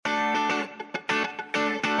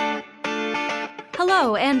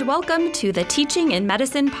Hello, and welcome to the Teaching in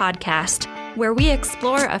Medicine podcast, where we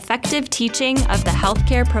explore effective teaching of the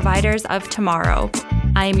healthcare providers of tomorrow.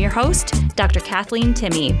 I am your host, Dr. Kathleen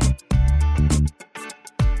Timmie.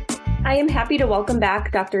 I am happy to welcome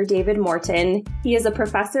back Dr. David Morton. He is a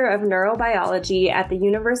professor of neurobiology at the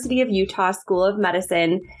University of Utah School of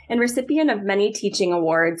Medicine and recipient of many teaching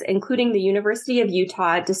awards, including the University of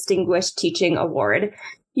Utah Distinguished Teaching Award.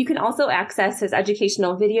 You can also access his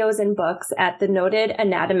educational videos and books at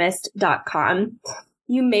thenotedanatomist.com.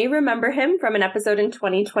 You may remember him from an episode in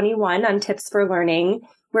 2021 on Tips for Learning,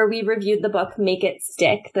 where we reviewed the book Make It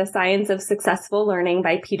Stick, The Science of Successful Learning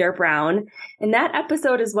by Peter Brown. And that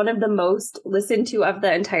episode is one of the most listened to of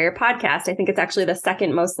the entire podcast. I think it's actually the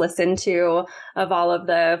second most listened to of all of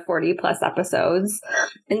the 40 plus episodes.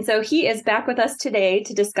 And so he is back with us today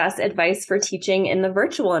to discuss advice for teaching in the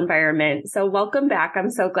virtual environment. So welcome back.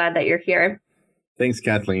 I'm so glad that you're here. Thanks,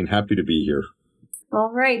 Kathleen. Happy to be here. All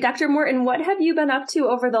right. Dr. Morton, what have you been up to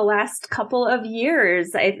over the last couple of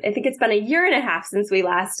years? I think it's been a year and a half since we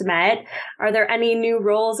last met. Are there any new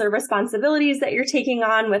roles or responsibilities that you're taking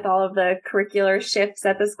on with all of the curricular shifts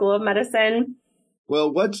at the School of Medicine? Well,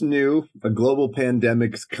 what's new? A global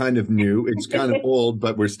pandemic's kind of new. It's kind of old,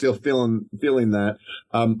 but we're still feeling that.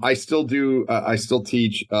 I still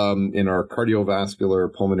teach in our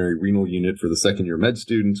cardiovascular pulmonary renal unit for the second year med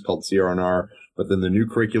students called CRNR. But then the new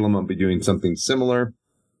curriculum, I'll be doing something similar.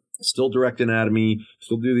 Still direct anatomy,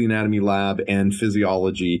 still do the anatomy lab and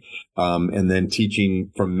physiology, and then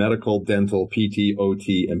teaching from medical, dental, PT,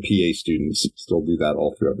 OT, and PA students. Still do that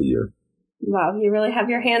all throughout the year. Wow, you really have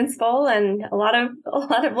your hands full and a lot of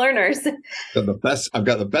learners. I've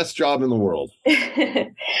got the best job in the world.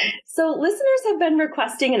 So listeners have been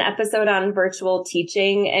requesting an episode on virtual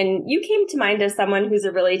teaching, and you came to mind as someone who's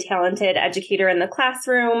a really talented educator in the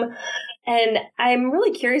classroom. And I'm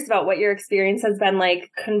really curious about what your experience has been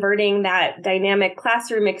like converting that dynamic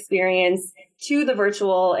classroom experience to the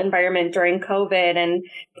virtual environment during COVID, and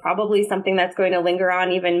probably something that's going to linger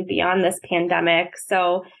on even beyond this pandemic.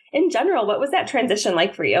 So in general, what was that transition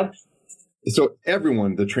like for you? So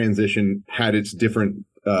the transition had its different,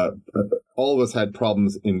 all of us had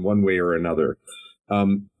problems in one way or another.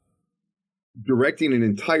 Directing an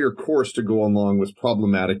entire course to go along was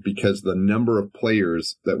problematic because the number of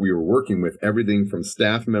players that we were working with, everything from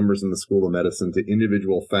staff members in the School of Medicine to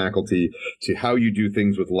individual faculty, to how you do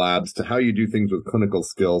things with labs, to how you do things with clinical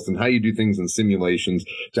skills, and how you do things in simulations,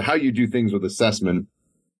 to how you do things with assessment,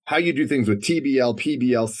 how you do things with TBL,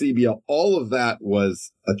 PBL, CBL, all of that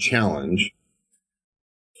was a challenge.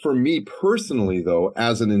 For me personally, though,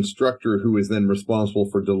 as an instructor who is then responsible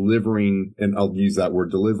for delivering, and I'll use that word,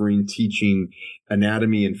 delivering, teaching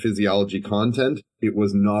anatomy and physiology content, it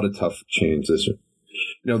was not a tough transition.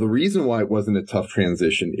 Now, the reason why it wasn't a tough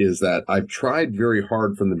transition is that I've tried very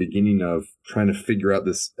hard from the beginning of trying to figure out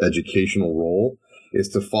this educational role is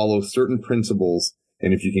to follow certain principles.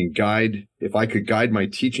 And if I could guide my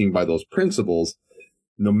teaching by those principles,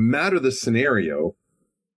 no matter the scenario,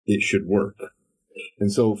 it should work.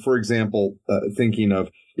 And so, for example, thinking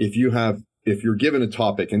of if you're given a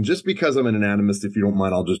topic, and just because I'm an anatomist, if you don't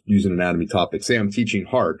mind, I'll just use an anatomy topic. Say I'm teaching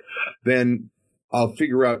heart, then I'll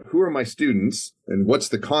figure out who are my students and what's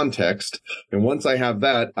the context. And once I have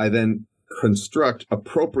that, I then construct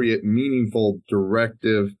appropriate, meaningful, direct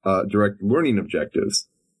learning objectives.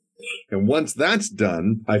 And once that's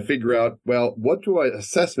done, I figure out, well, what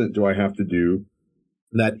assessment do I have to do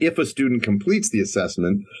that if a student completes the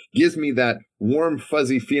assessment gives me that warm,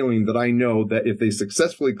 fuzzy feeling that I know that if they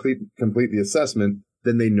successfully complete the assessment,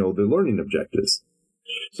 then they know the learning objectives.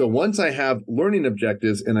 So once I have learning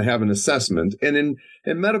objectives and I have an assessment, and in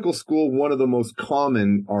medical school, one of the most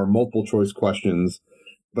common are multiple choice questions,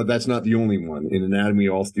 but that's not the only one. In anatomy,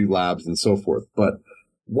 you also do labs and so forth. But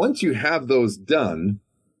once you have those done,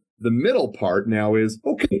 the middle part now is,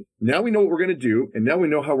 okay, now we know what we're going to do, and now we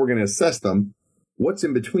know how we're going to assess them. What's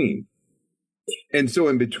in between? And so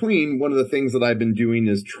in between, one of the things that I've been doing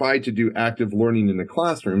is try to do active learning in the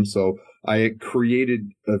classroom. So I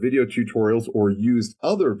created video tutorials or used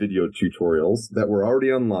other video tutorials that were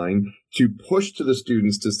already online to push to the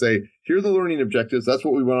students to say, here are the learning objectives. That's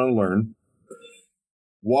what we want to learn.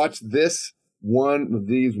 Watch these one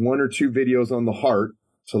or two videos on the heart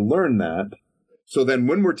to learn that. So then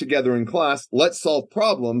when we're together in class, let's solve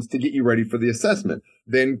problems to get you ready for the assessment.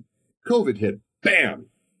 Then COVID hit. Bam!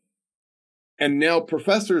 And now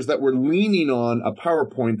professors that were leaning on a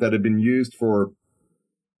PowerPoint that had been used for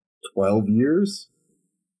 12 years,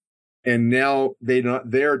 and now they're not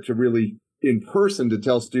there to really in person to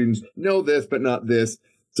tell students, know this, but not this,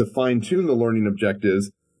 to fine tune the learning objectives,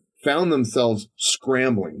 found themselves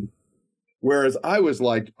scrambling. Whereas I was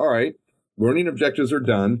like, all right, learning objectives are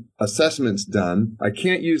done, assessments done. I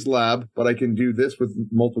can't use lab, but I can do this with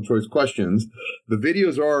multiple choice questions. The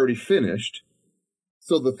videos are already finished.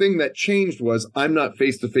 So the thing that changed was I'm not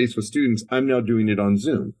face to face with students. I'm now doing it on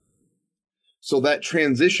Zoom. So that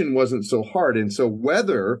transition wasn't so hard. And so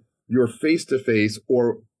whether you're face to face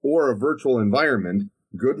or a virtual environment,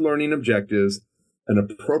 good learning objectives, an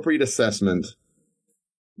appropriate assessment,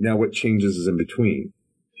 now what changes is in between.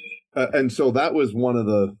 And so that was what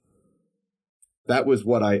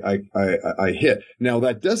I hit. Now,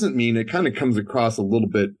 that doesn't mean it kind of comes across a little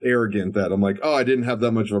bit arrogant that I'm like, oh, I didn't have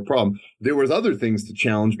that much of a problem. There was other things to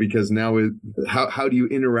challenge because now how do you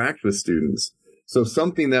interact with students? So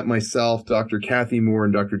something that myself, Dr. Kathy Moore,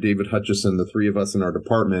 and Dr. David Hutchison, the three of us in our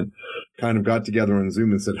department, kind of got together on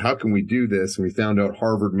Zoom and said, how can we do this? And we found out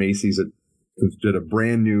Harvard Macy's did a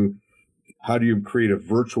brand new, how do you create a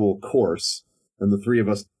virtual course? And the three of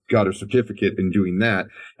us got a certificate in doing that.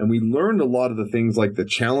 And we learned a lot of the things like the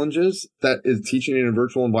challenges that is teaching in a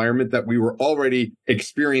virtual environment that we were already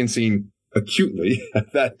experiencing acutely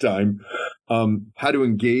at that time. How to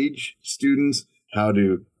engage students,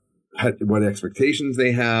 what expectations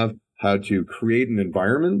they have, how to create an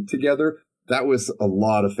environment together. That was a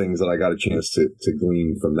lot of things that I got a chance to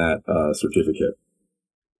glean from that certificate.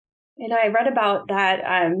 And I read about that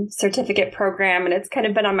certificate program, and it's kind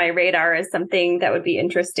of been on my radar as something that would be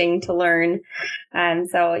interesting to learn.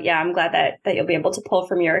 So, yeah, I'm glad that you'll be able to pull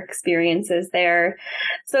from your experiences there.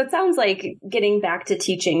 So it sounds like getting back to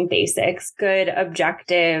teaching basics, good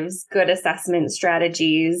objectives, good assessment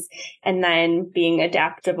strategies, and then being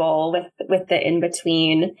adaptable with the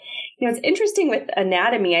in-between. You know, it's interesting with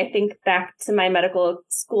anatomy. I think back to my medical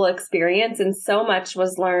school experience, and so much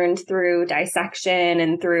was learned through dissection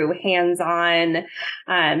and through hands-on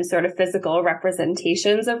sort of physical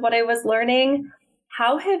representations of what I was learning.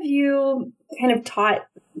 How have you kind of taught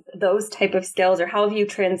those type of skills, or how have you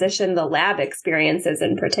transitioned the lab experiences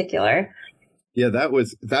in particular? Yeah, that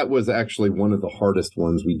was actually one of the hardest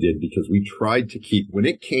ones we did, because we tried to keep, when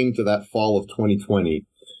it came to that fall of 2020,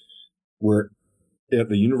 where at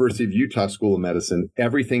the University of Utah School of Medicine,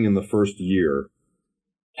 everything in the first year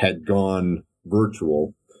had gone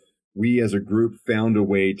virtual. We as a group found a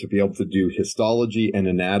way to be able to do histology and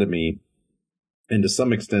anatomy, and to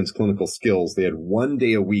some extent clinical skills. They had 1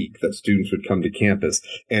 day a week that students would come to campus,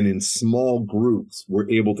 and in small groups were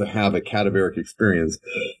able to have a cadaveric experience.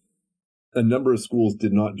 A number of schools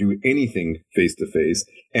did not do anything face-to-face.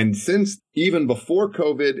 And since even before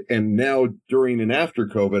COVID and now during and after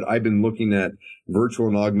COVID, I've been looking at virtual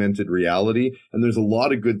and augmented reality, and there's a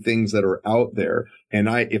lot of good things that are out there. And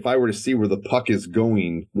if I were to see where the puck is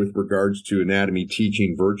going with regards to anatomy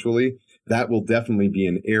teaching virtually, that will definitely be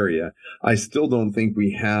an area. I still don't think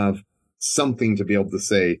we have something to be able to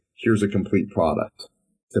say, here's a complete product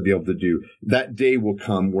to be able to do. That day will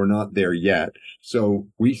come. We're not there yet. So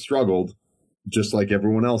we struggled, just like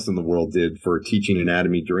everyone else in the world did, for teaching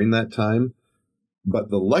anatomy during that time. But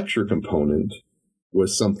the lecture component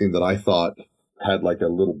was something that I thought had like a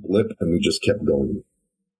little blip, and we just kept going.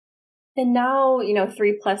 And now,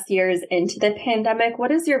 3+ years into the pandemic, what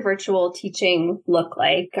does your virtual teaching look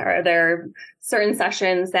like? Are there certain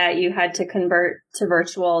sessions that you had to convert to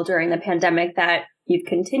virtual during the pandemic that you've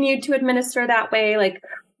continued to administer that way?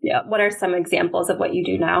 What are some examples of what you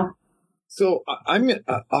do now? So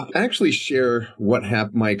I'll actually share what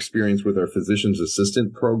my experience with our physician's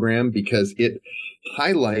assistant program, because it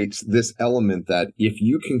highlights this element that if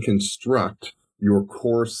you can construct your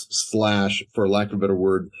course / for lack of a better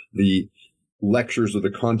word, the lectures or the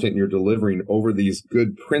content you're delivering over these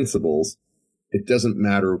good principles, it doesn't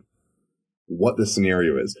matter what the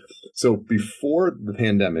scenario is. So before the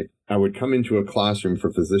pandemic, I would come into a classroom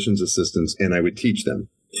for physician's assistants and I would teach them.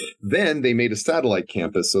 Then they made a satellite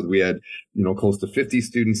campus, so that we had, close to 50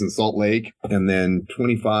 students in Salt Lake and then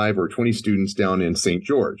 25 or 20 students down in St.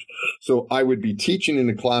 George. So I would be teaching in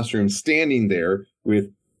a classroom, standing there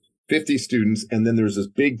with 50 students, and then there's this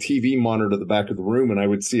big TV monitor at the back of the room, and I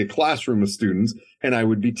would see a classroom of students, and I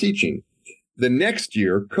would be teaching. The next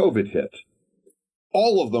year, COVID hit.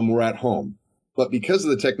 All of them were at home. But because of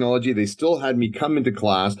the technology, they still had me come into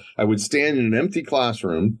class. I would stand in an empty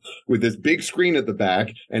classroom with this big screen at the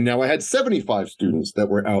back, and now I had 75 students that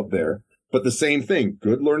were out there. But the same thing,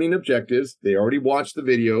 good learning objectives. They already watched the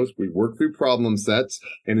videos. We worked through problem sets.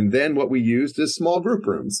 And then what we used is small group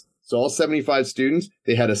rooms. So all 75 students,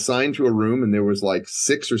 they had assigned to a room, and there was like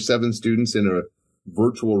 6 or 7 students in a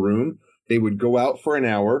virtual room. They would go out for an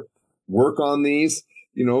hour, work on these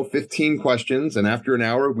 15 questions. And after an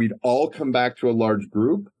hour, we'd all come back to a large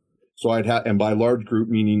group. So I'd have, and by large group,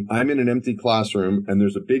 meaning I'm in an empty classroom and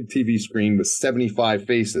there's a big TV screen with 75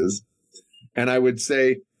 faces. And I would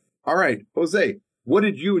say, all right, Jose, what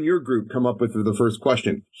did you and your group come up with for the first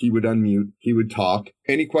question? He would unmute. He would talk.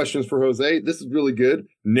 Any questions for Jose? This is really good.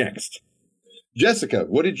 Next. Jessica,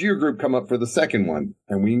 what did your group come up for the second one?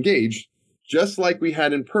 And we engaged just like we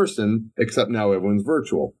had in person, except now everyone's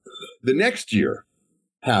virtual. The next year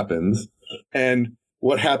happens. And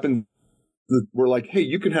what happened? We're like, hey,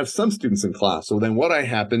 you can have some students in class. So then what I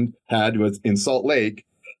had was in Salt Lake,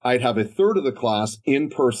 I'd have a third of the class in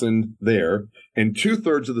person there and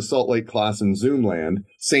 2/3 of the Salt Lake class in Zoom land.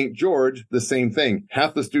 St. George, the same thing.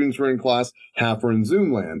 Half the students were in class, half were in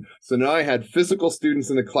Zoom land. So now I had physical students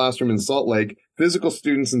in the classroom in Salt Lake, physical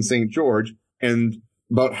students in St. George, and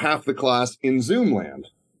about half the class in Zoom land.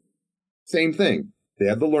 Same thing. They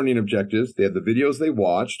had the learning objectives. They had the videos they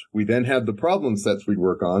watched. We then had the problem sets we'd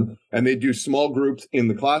work on, and they do small groups in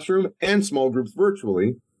the classroom and small groups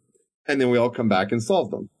virtually. And then we all come back and solve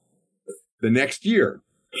them. The next year,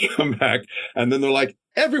 come back, and then they're like,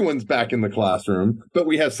 everyone's back in the classroom, but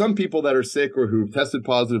we have some people that are sick or who've tested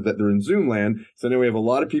positive that they're in Zoom land. So now we have a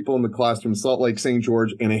lot of people in the classroom, Salt Lake, St.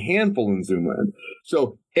 George, and a handful in Zoom land.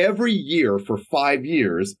 So every year for 5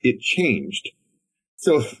 years, it changed.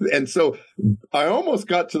 So I almost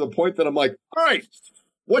got to the point that I'm like, all right,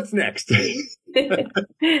 what's next?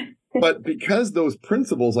 But because those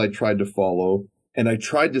principles I tried to follow and I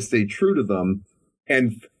tried to stay true to them,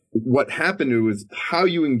 and what happened was how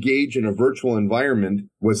you engage in a virtual environment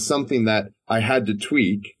was something that I had to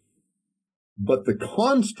tweak, but the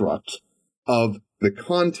construct of the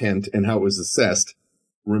content and how it was assessed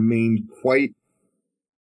remained quite,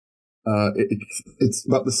 it's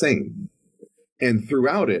about the same. And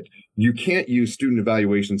throughout it, you can't use student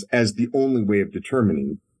evaluations as the only way of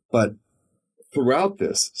determining, but throughout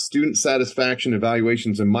this, student satisfaction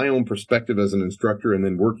evaluations and my own perspective as an instructor and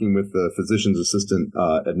then working with the physician's assistant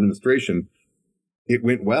administration, it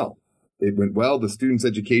went well. It went well. The students'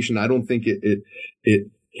 education, I don't think it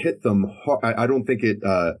hit them hard. I don't think it,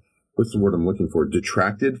 what's the word I'm looking for,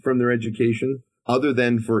 detracted from their education, other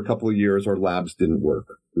than for a couple of years our labs didn't work.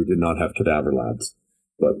 We did not have cadaver labs.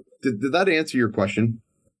 But did that answer your question?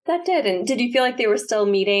 That did. And did you feel like they were still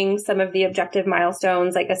meeting some of the objective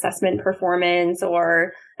milestones like assessment performance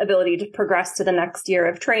or ability to progress to the next year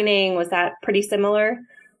of training? Was that pretty similar?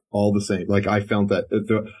 All the same. Like I found that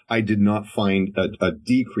I did not find a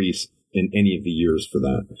decrease in any of the years for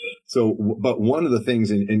that. So, but one of the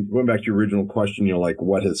things, and going back to your original question, like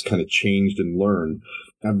what has kind of changed and learned,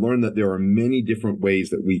 I've learned that there are many different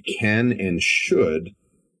ways that we can and should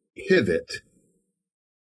pivot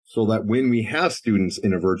so that when we have students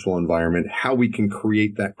in a virtual environment, how we can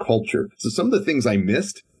create that culture. So some of the things I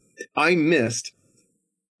missed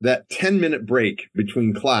that 10-minute break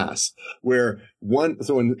between class where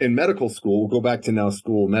in medical school, we'll go back to now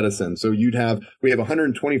school of medicine. So we have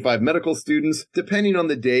 125 medical students. Depending on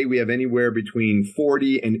the day, we have anywhere between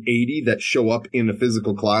 40 and 80 that show up in a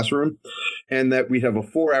physical classroom, and that we have a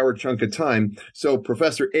 4-hour chunk of time. So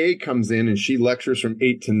Professor A comes in and she lectures from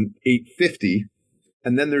 8 to 8:50.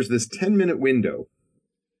 And then there's this 10-minute window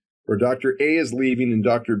where Dr. A is leaving and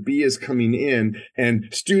Dr. B is coming in, and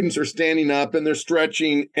students are standing up and they're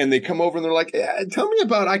stretching, and they come over and they're like, tell me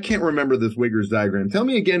about, I can't remember this Wigger's diagram. Tell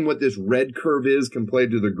me again what this red curve is compared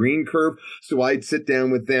to the green curve. So I'd sit down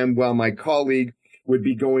with them while my colleague would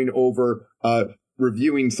be going over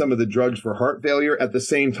reviewing some of the drugs for heart failure. At the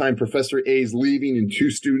same time, Professor A is leaving and 2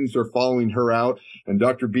 students are following her out, and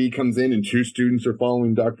Dr. B comes in and 2 students are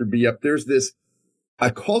following Dr. B up. There's a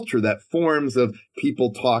culture that forms of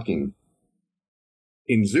people talking.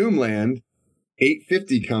 In Zoom land,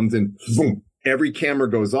 8:50 comes and boom, every camera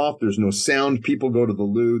goes off. There's no sound. People go to the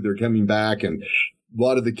loo. They're coming back and a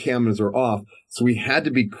lot of the cameras are off. So we had to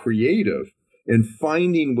be creative in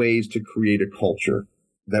finding ways to create a culture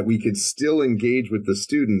that we could still engage with the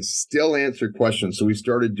students, still answer questions. So we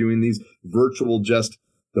started doing these virtual, just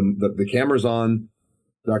the camera's on.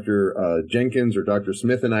 Dr. Jenkins or Dr.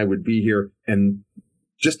 Smith and I would be here and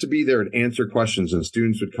just to be there and answer questions, and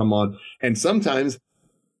students would come on. And sometimes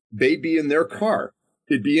they'd be in their car.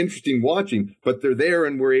 It'd be interesting watching, but they're there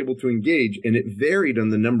and we're able to engage. And it varied on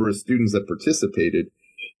the number of students that participated.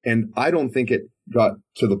 And I don't think it got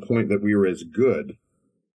to the point that we were as good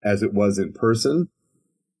as it was in person,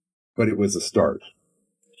 but it was a start.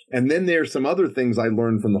 And then there's some other things I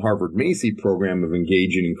learned from the Harvard Macy program of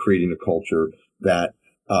engaging and creating a culture that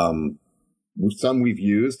some we've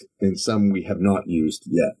used and some we have not used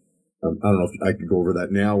yet. I don't know if I could go over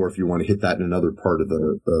that now or if you want to hit that in another part of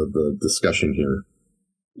the discussion here.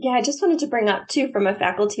 Yeah, I just wanted to bring up too, from a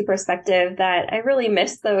faculty perspective, that I really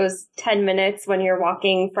miss those 10 minutes when you're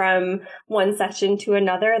walking from one session to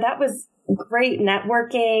another. That was great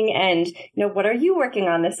networking and, what are you working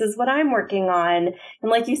on? This is what I'm working on.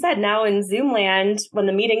 And like you said, now in Zoom land, when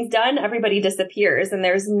the meeting's done, everybody disappears and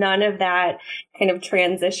there's none of that kind of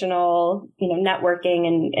transitional,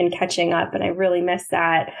 networking and catching up. And I really miss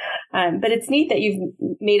that. But it's neat that you've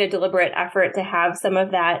made a deliberate effort to have some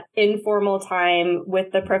of that informal time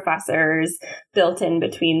with the professors built in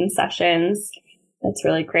between sessions. That's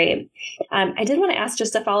really great. I did want to ask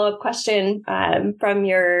just a follow-up question from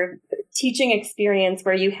your teaching experience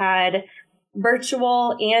where you had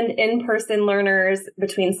virtual and in-person learners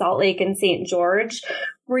between Salt Lake and St. George.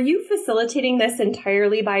 Were you facilitating this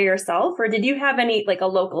entirely by yourself, or did you have a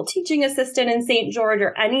local teaching assistant in St. George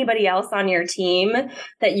or anybody else on your team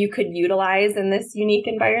that you could utilize in this unique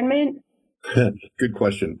environment? Good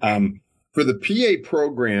question. For the PA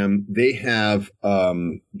program, they have,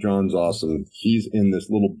 John's awesome. He's in this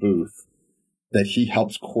little booth that he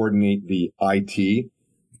helps coordinate the IT.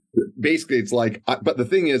 Basically, it's like, but the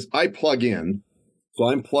thing is, I plug in. So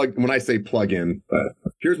I'm plugged. When I say plug in,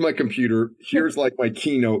 here's my computer. Here's like my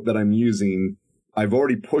keynote that I'm using. I've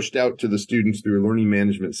already pushed out to the students through a learning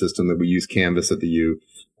management system that we use, Canvas at the U,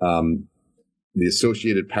 the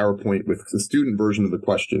associated PowerPoint with the student version of the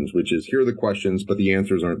questions, which is here are the questions, but the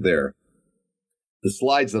answers aren't there. The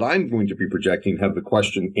slides that I'm going to be projecting have the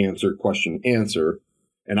question, answer,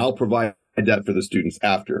 and I'll provide that for the students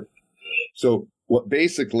after. So what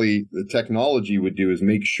basically the technology would do is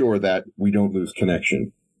make sure that we don't lose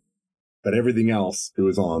connection. But everything else, it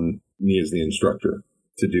was on me as the instructor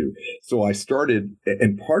to do. So I started,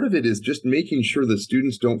 and part of it is just making sure the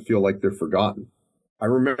students don't feel like they're forgotten. I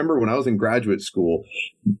remember when I was in graduate school,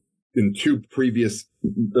 in two previous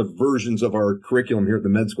versions of our curriculum here at the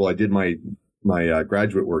med school, I did my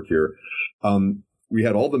graduate work here. We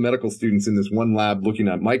had all the medical students in this one lab looking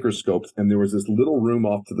at microscopes, and there was this little room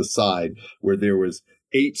off to the side where there was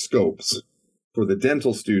 8 scopes for the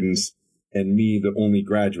dental students and me, the only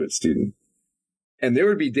graduate student. And there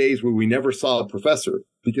would be days where we never saw a professor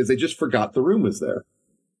because they just forgot the room was there.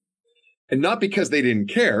 And not because they didn't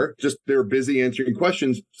care, just they were busy answering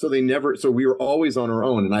questions. So we were always on our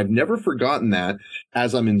own. And I've never forgotten that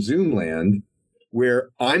as I'm in Zoom land, where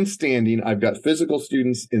I'm standing, I've got physical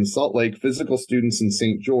students in Salt Lake, physical students in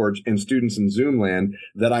St. George, and students in Zoom land,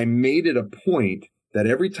 that I made it a point that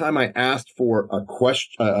every time I asked for a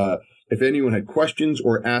question, if anyone had questions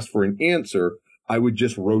or asked for an answer, I would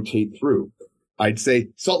just rotate through. I'd say,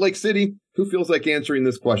 Salt Lake City, who feels like answering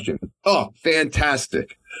this question? Oh,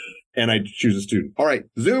 fantastic. And I'd choose a student. All right,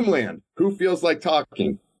 Zoom land, who feels like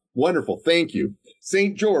talking? Wonderful, thank you.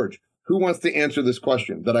 St. George, who wants to answer this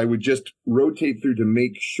question? That I would just rotate through to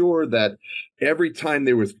make sure that every time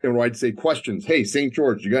there was, or I'd say questions. Hey, St.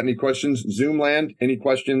 George, you got any questions? Zoom land, any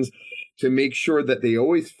questions? To make sure that they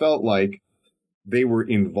always felt like they were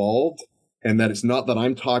involved and that it's not that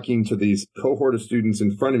I'm talking to these cohort of students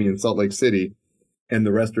in front of me in Salt Lake City and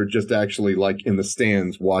the rest are just actually like in the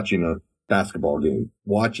stands watching a basketball game,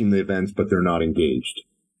 watching the events, but they're not engaged.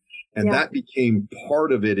 And that became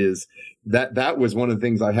part of it. Is that was one of the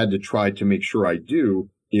things I had to try to make sure I do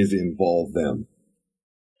is involve them.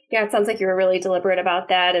 Yeah, it sounds like you were really deliberate about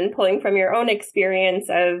that and pulling from your own experience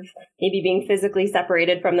of maybe being physically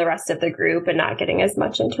separated from the rest of the group and not getting as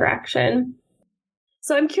much interaction.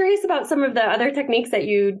 So I'm curious about some of the other techniques that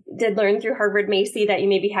you did learn through Harvard Macy that you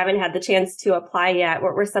maybe haven't had the chance to apply yet.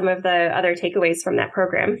 What were some of the other takeaways from that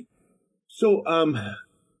program? So,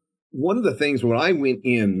 one of the things when I went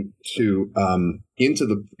into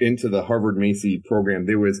the Harvard Macy program,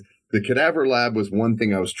 there was the cadaver lab was one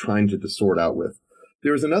thing I was trying to sort out with.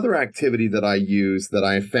 There was another activity that I use that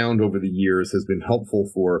I found over the years has been helpful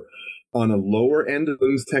for on a lower end of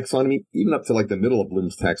Bloom's taxonomy, even up to like the middle of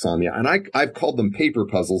Bloom's taxonomy. And I've called them paper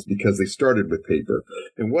puzzles because they started with paper.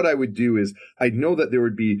 And what I would do is I'd know that there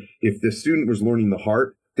would be, if the student was learning the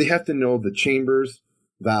heart, they have to know the chambers,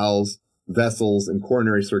 valves, vessels, and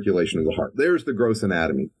coronary circulation of the heart. There's the gross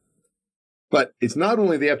anatomy. But it's not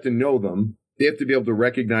only they have to know them, they have to be able to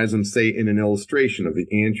recognize them, say, in an illustration of the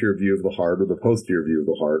anterior view of the heart or the posterior view of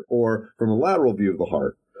the heart or from a lateral view of the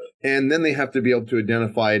heart. And then they have to be able to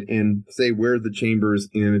identify it in, say, where are the chambers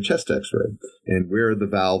in a chest x-ray and where are the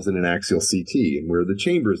valves in an axial CT and where are the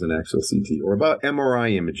chambers in axial CT, or about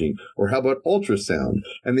MRI imaging, or how about ultrasound?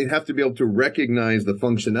 And they'd have to be able to recognize the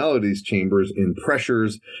functionality of these chambers in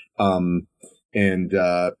pressures. And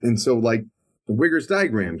so like the Wigger's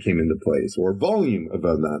diagram came into place, or volume of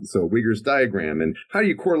that. So Wigger's diagram, and how do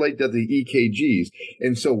you correlate that to the EKGs?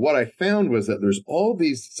 And so what I found was that there's all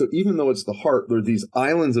these, so even though it's the heart, there are these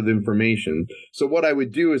islands of information. So what I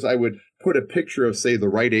would do is I would put a picture of, say, the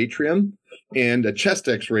right atrium and a chest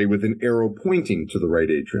x-ray with an arrow pointing to the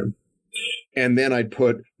right atrium. And then I'd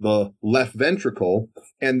put the left ventricle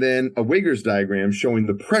and then a Wigger's diagram showing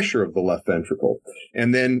the pressure of the left ventricle.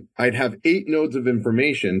 And then I'd have 8 nodes of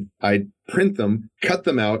information. I'd print them, cut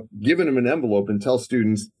them out, give them an envelope, and tell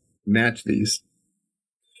students, match these.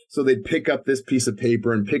 So they'd pick up this piece of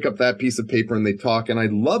paper and pick up that piece of paper, and they'd talk. And I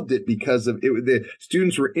loved it because of it. The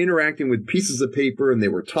students were interacting with pieces of paper, and they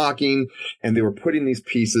were talking, and they were putting these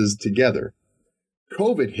pieces together.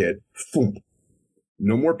 COVID hit. Boom.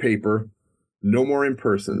 No more paper. No more in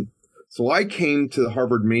person. So I came to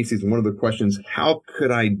Harvard Macy's, and one of the questions, how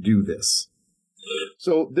could I do this?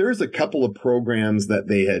 So there's a couple of programs that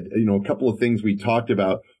they had, a couple of things we talked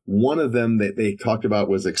about. One of them that they talked about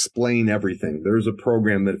was Explain Everything. There's a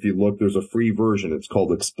program that if you look, there's a free version. It's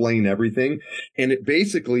called Explain Everything. And it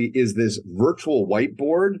basically is this virtual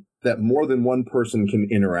whiteboard that more than one person can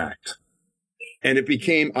interact. And it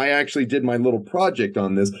became, I actually did my little project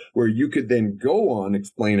on this where you could then go on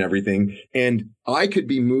Explain Everything, and I could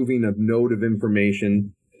be moving a node of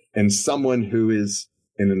information, and someone who is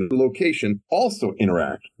in a location also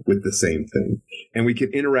interact with the same thing. And we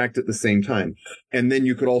could interact at the same time. And then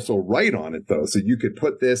you could also write on it, though. So you could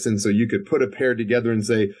put this, and so you could put a pair together and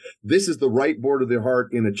say, this is the right board of the heart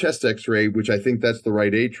in a chest x-ray, which I think that's the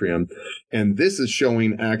right atrium. And this is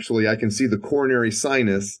showing, actually, I can see the coronary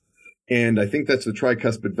sinus, and I think that's the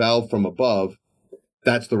tricuspid valve from above.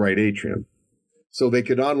 That's the right atrium. So they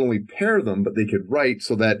could not only pair them, but they could write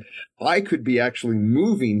so that I could be actually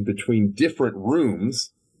moving between different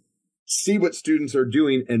rooms, see what students are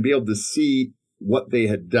doing, and be able to see what they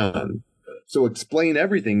had done. So Explain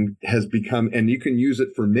Everything has become, and you can use it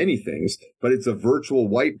for many things, but it's a virtual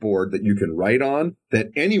whiteboard that you can write on, that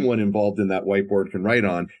anyone involved in that whiteboard can write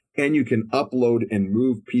on, and you can upload and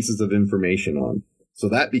move pieces of information on. So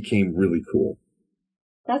that became really cool.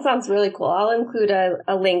 That sounds really cool. I'll include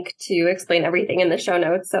a link to Explain Everything in the show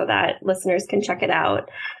notes so that listeners can check it out.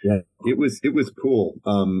 Yeah, it was cool.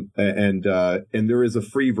 And there is a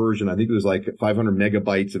free version. I think it was like 500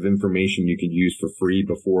 megabytes of information you could use for free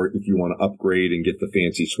before, if you want to upgrade and get the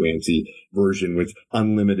fancy schmancy version with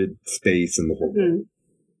unlimited space and the whole thing.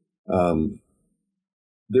 Mm-hmm.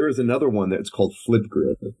 There is another one that's called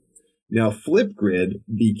Flipgrid. Now, Flipgrid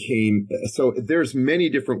became, so there's many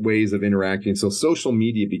different ways of interacting. So social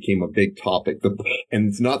media became a big topic. And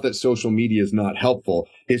it's not that social media is not helpful.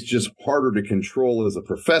 It's just harder to control as a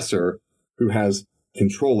professor who has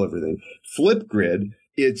control of everything. Flipgrid,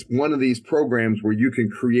 it's one of these programs where you can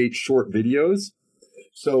create short videos.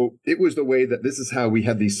 So it was the way that this is how we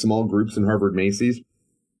had these small groups in Harvard Macy's.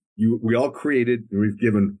 We all created, and we've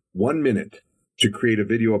given 1 minute to create a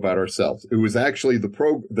video about ourselves. It was actually the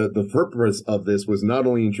purpose of this was not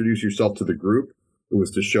only introduce yourself to the group, it was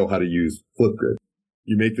to show how to use Flipgrid.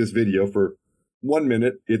 You make this video for 1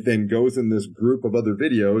 minute, it then goes in this group of other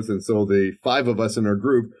videos, and so the 5 of us in our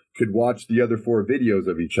group could watch the other 4 videos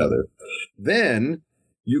of each other. Then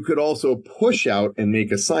you could also push out and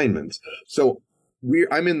make assignments. So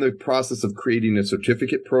I'm in the process of creating a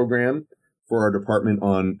certificate program for our department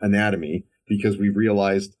on anatomy, because we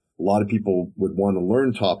realized a lot of people would want to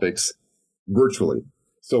learn topics virtually.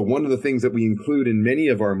 So one of the things that we include in many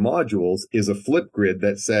of our modules is a Flipgrid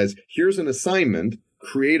that says, here's an assignment,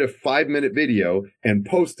 create a 5-minute video and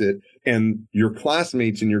post it, and your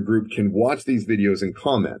classmates in your group can watch these videos and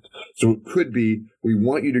comment. So it could be, we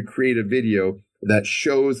want you to create a video that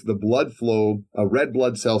shows the blood flow, a red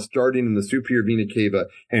blood cell starting in the superior vena cava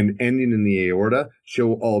and ending in the aorta,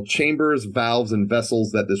 show all chambers, valves, and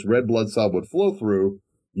vessels that this red blood cell would flow through.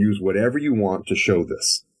 Use whatever you want to show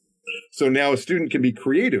this. So now a student can be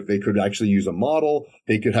creative. They could actually use a model.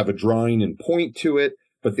 They could have a drawing and point to it,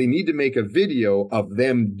 but they need to make a video of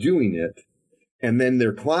them doing it. And then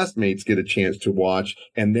their classmates get a chance to watch,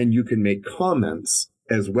 and then you can make comments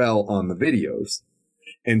as well on the videos.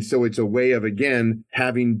 And so it's a way of, again,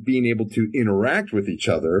 being able to interact with each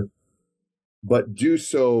other, but do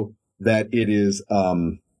so that it is,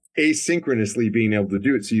 asynchronously being able to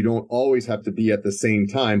do it, so you don't always have to be at the same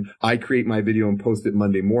time. I create my video and post it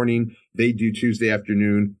Monday morning. They do Tuesday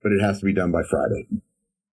afternoon, but it has to be done by Friday.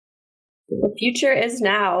 The future is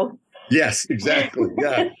now. Yes, exactly.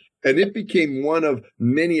 Yeah. And it became one of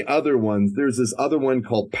many other ones. There's this other one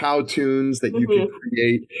called Powtoons that you can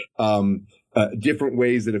create, different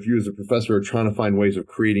ways that if you as a professor are trying to find ways of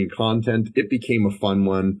creating content, it became a fun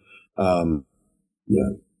one. Yeah.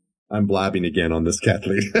 I'm blabbing again on this,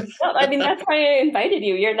 Kathleen. Well, I mean, that's why I invited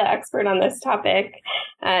you. You're the expert on this topic.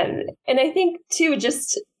 And I think, too,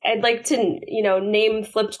 I'd like to, name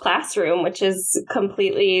Flipped Classroom, which is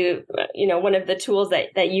completely, one of the tools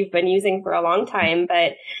that you've been using for a long time.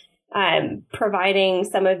 But providing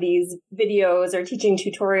some of these videos or teaching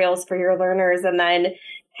tutorials for your learners, and then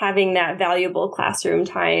having that valuable classroom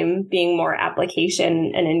time being more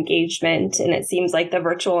application and engagement. And it seems like the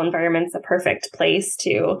virtual environment's the perfect place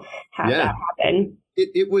to have that happen.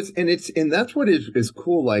 It was, and that's what is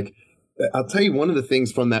cool. Like, I'll tell you one of the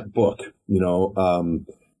things from that book,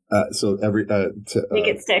 so Make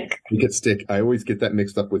It Stick. Make It Stick. I always get that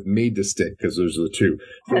mixed up with Made to Stick because those are the two.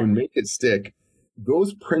 So in Make It Stick,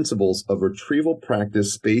 those principles of retrieval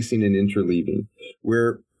practice, spacing, and interleaving,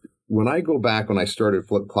 where when I go back, when I started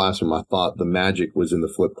Flipped Classroom, I thought the magic was in the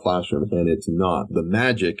Flipped Classroom, and it's not. The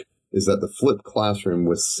magic is that the Flipped Classroom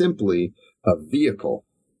was simply a vehicle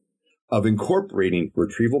of incorporating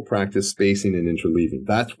retrieval practice, spacing, and interleaving.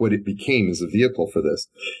 That's what it became, as a vehicle for this.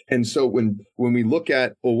 And so when we look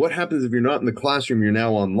at, well, what happens if you're not in the classroom, you're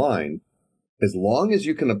now online? As long as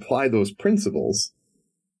you can apply those principles,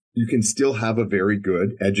 you can still have a very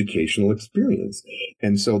good educational experience.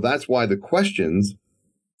 And so that's why the questions,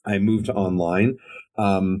 I moved to online,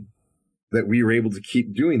 that we were able to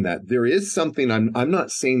keep doing that. There is something, I'm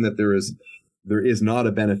not saying that there is not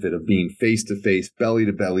a benefit of being face-to-face,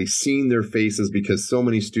 belly-to-belly, seeing their faces, because so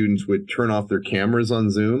many students would turn off their cameras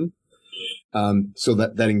on Zoom. So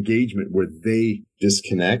that engagement where they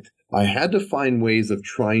disconnect, I had to find ways of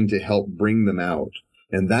trying to help bring them out.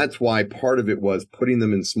 And that's why part of it was putting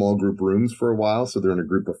them in small group rooms for a while. So they're in a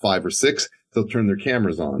group of 5 or 6, they'll turn their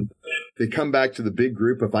cameras on. They come back to the big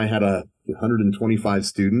group. If I had 125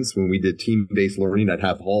 students, when we did team-based learning, I'd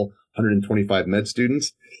have all 125 med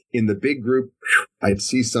students. In the big group, I'd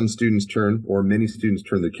see some students many students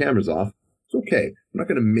turn their cameras off. It's okay. I'm not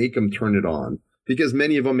going to make them turn it on, because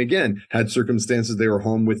many of them, again, had circumstances. They were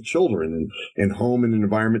home with children and home in an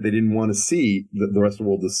environment they didn't want to see the rest of the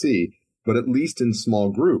world to see. But at least in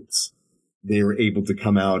small groups, they were able to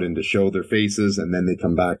come out and to show their faces, and then they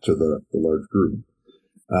come back to the large group.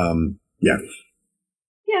 Yeah,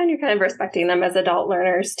 and you're kind of respecting them as adult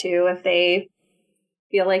learners, too. If they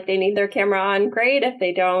feel like they need their camera on, great. If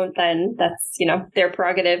they don't, then that's, their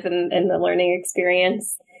prerogative in the learning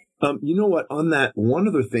experience. You know what? On that, one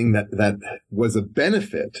other thing that was a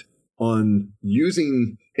benefit on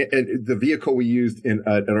using the vehicle we used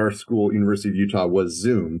at our school, University of Utah, was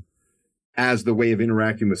Zoom as the way of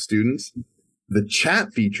interacting with students. The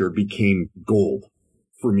chat feature became gold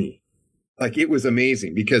for me. Like, it was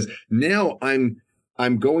amazing, because now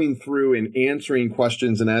I'm going through and answering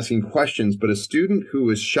questions and asking questions, but a student who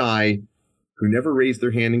was shy, who never raised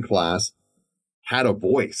their hand in class, had a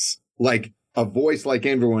voice like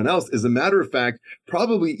everyone else. As a matter of fact,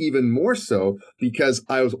 probably even more so, because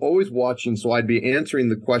I was always watching. So I'd be answering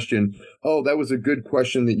the question. Oh, that was a good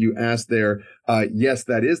question that you asked there. Yes,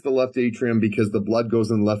 that is the left atrium, because the blood goes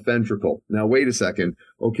in the left ventricle. Now, wait a second.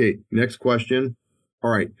 Okay, next question. All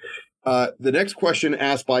right. The next question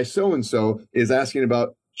asked by so-and-so is asking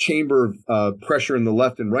about chamber pressure in the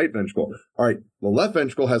left and right ventricle. All right. The left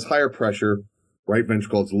ventricle has higher pressure. Right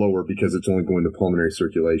ventricle is lower because it's only going to pulmonary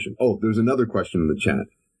circulation. Oh, there's another question in the chat.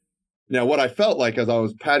 Now, what I felt like as I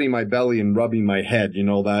was patting my belly and rubbing my head,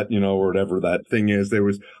 or whatever that thing is,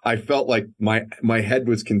 I felt like my head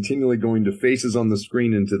was continually going to faces on the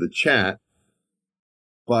screen into the chat.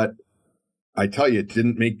 But I tell you, it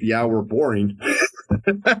didn't make the hour boring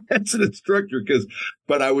as an instructor,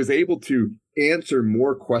 but I was able to answer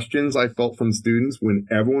more questions I felt from students when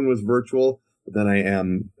everyone was virtual than I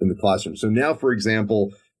am in the classroom. So now, for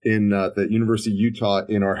example, in the University of Utah,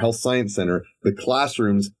 in our health science center, the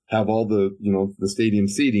classrooms have all the stadium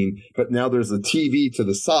seating, but now there's a TV to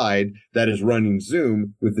the side that is running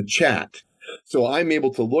Zoom with the chat. So I'm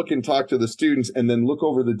able to look and talk to the students and then look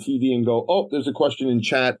over the TV and go, oh, there's a question in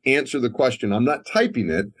chat, answer the question. I'm not typing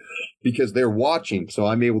it because they're watching, so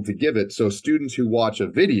I'm able to give it. So students who watch a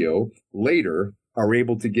video later are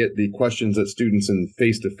able to get the questions that students in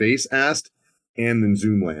face-to-face asked and in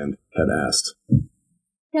Zoom land had asked.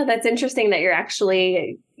 Yeah, that's interesting that you're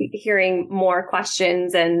actually hearing more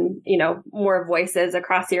questions and, more voices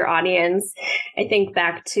across your audience. I think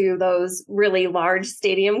back to those really large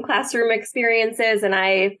stadium classroom experiences, and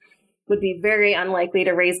I would be very unlikely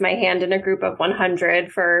to raise my hand in a group of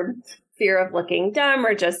 100 for fear of looking dumb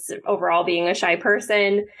or just overall being a shy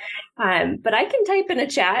person. But I can type in a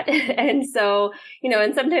chat. And so,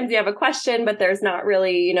 and sometimes you have a question, but there's not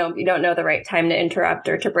really, you don't know the right time to interrupt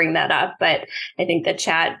or to bring that up. But I think the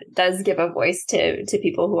chat does give a voice to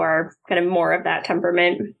people who are kind of more of that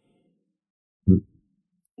temperament.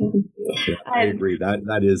 Yeah, I agree.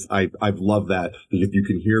 That is, I've loved that. If you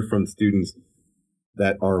can hear from students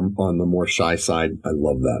that are on the more shy side, I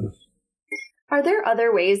love that. Are there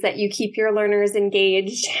other ways that you keep your learners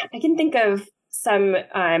engaged? I can think of some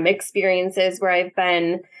experiences where I've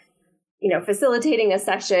been, facilitating a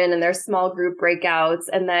session and there's small group breakouts,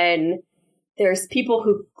 and then there's people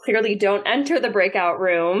who clearly don't enter the breakout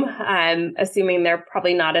room, assuming they're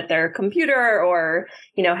probably not at their computer or,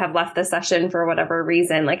 have left the session for whatever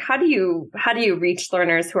reason. Like, how do you reach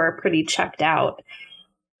learners who are pretty checked out?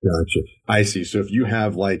 Gotcha. I see. So if you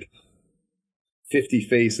have like 50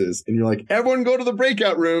 faces and you're like, everyone go to the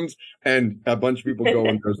breakout rooms, and a bunch of people go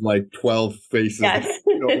and there's like 12 faces. Yes.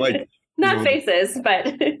 Not faces, but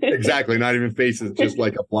exactly. Not even faces, just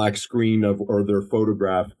like a black screen or their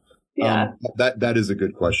photograph. Yeah. That is a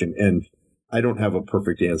good question. And I don't have a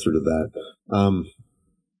perfect answer to that.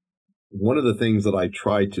 One of the things that I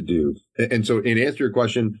try to do, and so in answer to your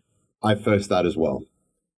question, I faced that as well.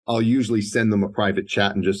 I'll usually send them a private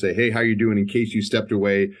chat and just say, hey, how you doing? In case you stepped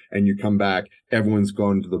away and you come back, everyone's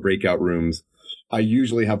gone to the breakout rooms. I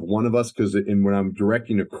usually have one of us, because when I'm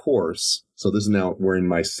directing a course, so this is now wearing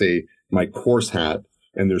my course hat,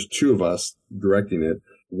 and there's two of us directing it.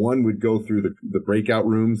 One would go through the breakout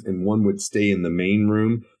rooms and one would stay in the main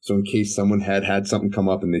room. So in case someone had something come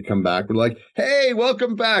up and they come back, we're like, hey,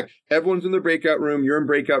 welcome back. Everyone's in the breakout room. You're in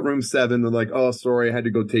breakout room 7. They're like, oh, sorry, I had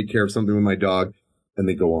to go take care of something with my dog. And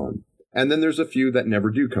they go on. And then there's a few that never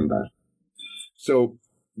do come back. So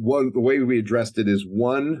the way we addressed it is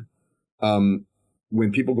one,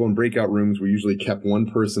 when people go in breakout rooms, we usually kept one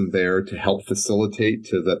person there to help facilitate,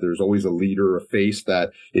 so that there's always a leader, a face,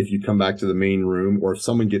 that if you come back to the main room, or if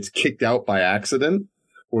someone gets kicked out by accident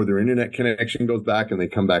or their internet connection goes back and they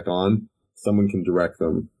come back on, someone can direct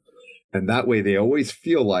them. And that way they always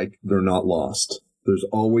feel like they're not lost. There's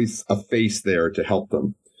always a face there to help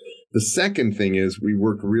them. The second thing is we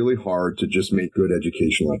work really hard to just make good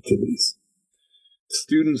educational activities.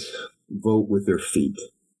 Students vote with their feet.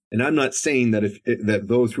 And I'm not saying that that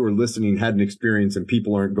those who are listening had an experience and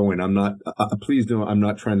people aren't going. I'm not, please don't, I'm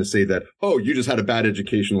not trying to say that, oh, you just had a bad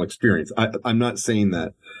educational experience. I'm not saying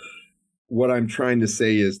that. What I'm trying to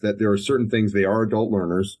say is that there are certain things, they are adult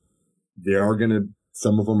learners.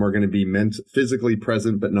 Some of them are going to be physically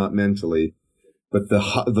present, but not mentally. But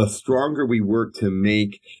the stronger we work to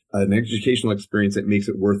make an educational experience that makes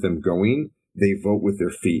it worth them going, they vote with their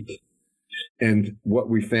feet. And what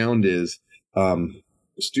we found is,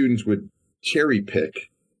 students would cherry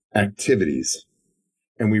pick activities.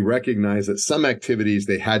 And we recognize that some activities,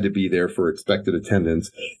 they had to be there for expected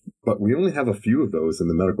attendance, but we only have a few of those in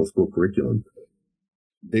the medical school curriculum.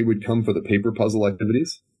 They would come for the paper puzzle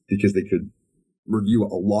activities because they could review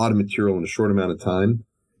a lot of material in a short amount of time.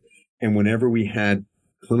 And whenever we had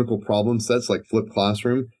clinical problem sets like flipped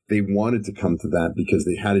classroom, they wanted to come to that because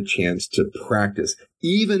they had a chance to practice,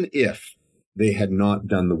 even if they had not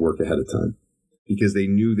done the work ahead of time, because they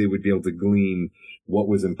knew they would be able to glean what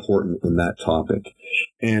was important in that topic.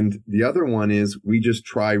 And the other one is we just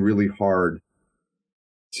try really hard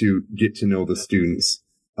to get to know the students,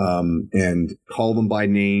 and call them by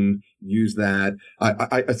name, use that.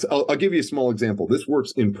 I'll give you a small example. This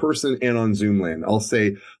works in person and on Zoomland. I'll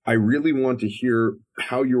say, I really want to hear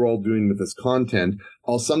how you're all doing with this content.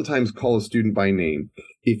 I'll sometimes call a student by name.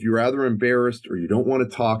 If you're rather embarrassed or you don't want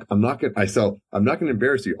to talk, I'm not going to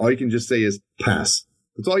embarrass you. All you can just say is pass.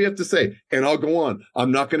 That's all you have to say. And I'll go on.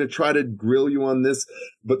 I'm not going to try to grill you on this,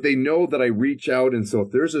 but they know that I reach out. And so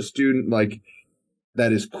if there's a student like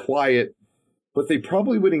that is quiet, but they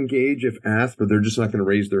probably would engage if asked, but they're just not going to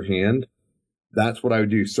raise their hand, that's what I would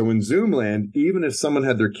do. So in Zoomland, even if someone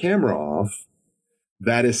had their camera off,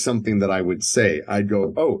 that is something that I would say. I'd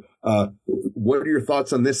go, what are your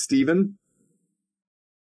thoughts on this, Stephen?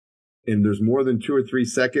 And there's more than 2 or 3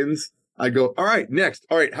 seconds. I go, all right, next.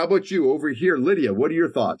 All right, how about you over here, Lydia? What are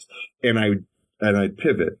your thoughts? And I'd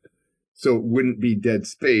pivot. So it wouldn't be dead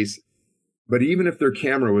space. But even if their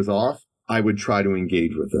camera was off, I would try to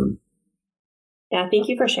engage with them. Yeah, thank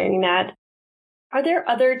you for sharing that. Are there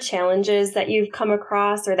other challenges that you've come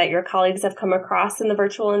across or that your colleagues have come across in the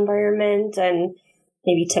virtual environment, and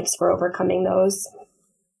maybe tips for overcoming those?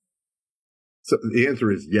 So the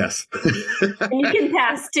answer is yes. And you can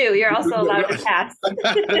pass too. You're also allowed to pass.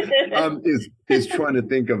 is trying to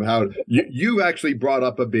think of how you actually brought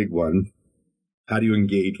up a big one. How do you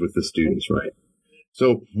engage with the students, right?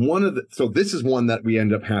 So this is one that we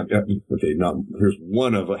end up having. Okay, here's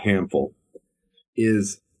one of a handful.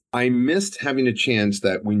 Is I missed having a chance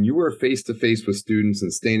that when you were face to face with students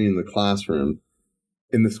and standing in the classroom,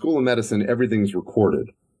 in the School of Medicine, everything's recorded.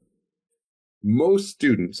 most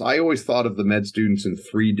students, I always thought of the med students in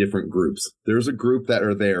 3 different groups. There's a group that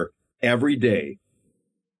are there every day,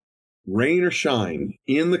 rain or shine,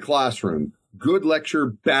 in the classroom, good lecture,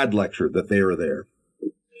 bad lecture, that they are there.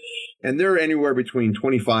 And there are anywhere between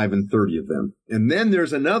 25 and 30 of them. And then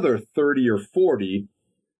there's another 30 or 40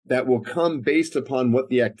 that will come based upon what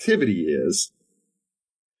the activity is.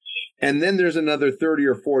 And then there's another 30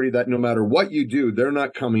 or 40 that no matter what you do, they're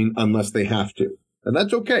not coming unless they have to. And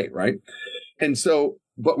that's okay, right? And so,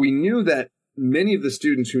 but we knew that many of the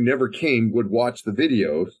students who never came would watch the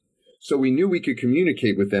videos. So we knew we could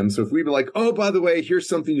communicate with them. So if we were like, oh, by the way, here's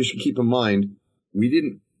something you should keep in mind, we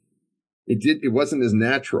didn't. It wasn't as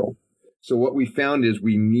natural. So what we found is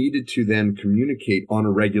we needed to then communicate on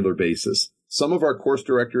a regular basis. Some of our course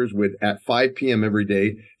directors would, at 5 p.m. every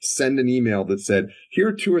day, send an email that said, here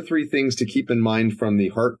are 2 or 3 things to keep in mind from the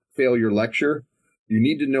heart failure lecture. You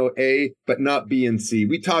need to know A, but not B and C.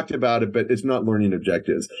 We talked about it, but it's not learning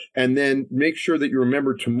objectives. And then make sure that you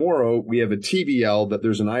remember tomorrow we have a TBL, that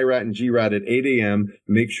there's an IRAT and GRAT at 8 a.m.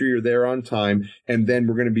 Make sure you're there on time. And then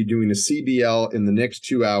we're going to be doing a CBL in the next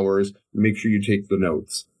 2 hours. Make sure you take the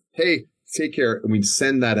notes. Hey, take care. And we'd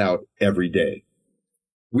send that out every day.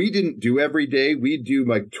 We didn't do every day. We'd do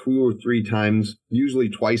like 2 or 3 times, usually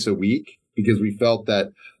twice a week, because we felt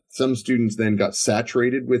that some students then got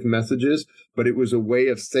saturated with messages, but it was a way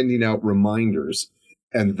of sending out reminders.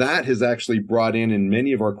 And that has actually brought in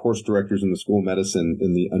many of our course directors in the School of Medicine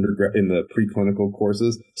in the in the preclinical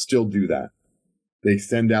courses still do that. They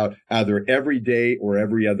send out either every day or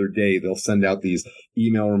every other day. They'll send out these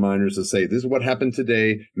email reminders to say, this is what happened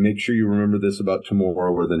today. Make sure you remember this about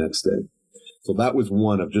tomorrow or the next day. So that was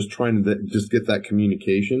one of just trying to just get that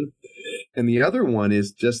communication. And the other one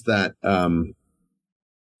is just that,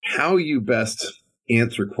 how you best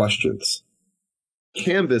answer questions.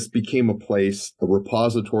 Canvas became a place, a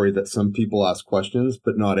repository that some people ask questions,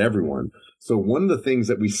 but not everyone. So one of the things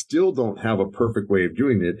that we still don't have a perfect way of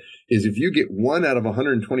doing it is if you get 1 out of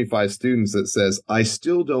 125 students that says, I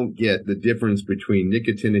still don't get the difference between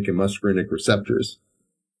nicotinic and muscarinic receptors.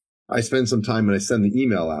 I spend some time and I send the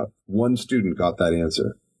email out. 1 student got that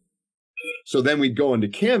answer. So then we'd go into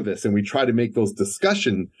Canvas and we try to make those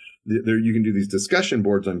discussion. You can do these discussion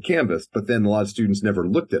boards on Canvas, but then a lot of students never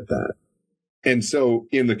looked at that. And so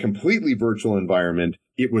in the completely virtual environment,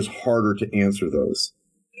 it was harder to answer those.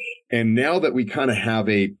 And now that we kind of have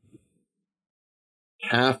a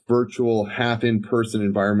half virtual, half in-person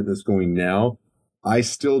environment that's going now, I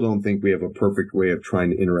still don't think we have a perfect way of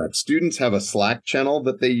trying to interact. Students have a Slack channel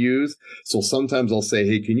that they use. So sometimes I'll say,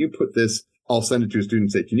 hey, can you put this? I'll send it to a student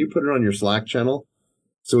and say, can you put it on your Slack channel?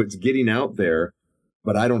 So it's getting out there,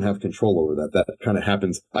 but I don't have control over that. That kind of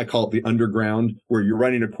happens. I call it the underground, where you're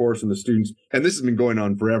running a course and the students, and this has been going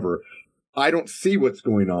on forever. I don't see what's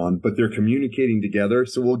going on, but they're communicating together.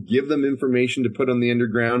 So we'll give them information to put on the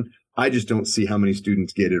underground. I just don't see how many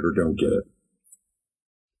students get it or don't get it.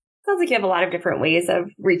 Sounds like you have a lot of different ways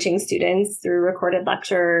of reaching students through recorded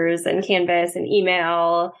lectures and Canvas and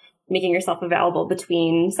email, making yourself available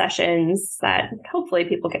between sessions that hopefully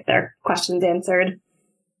people get their questions answered.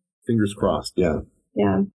 Fingers crossed. Yeah.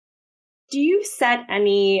 Yeah. Do you set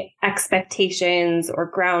any expectations or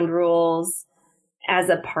ground rules as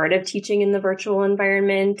a part of teaching in the virtual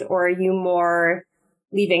environment, or are you more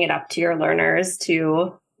leaving it up to your learners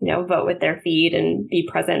to, vote with their feet and be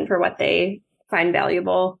present for what they find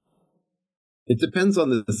valuable? It depends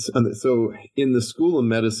on so in the School of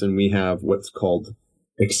Medicine, we have what's called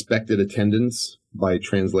expected attendance, by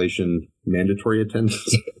translation, mandatory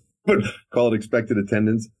attendance, but call it expected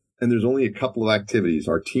attendance. And there's only a couple of activities.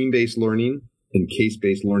 Our team-based learning and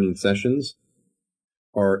case-based learning sessions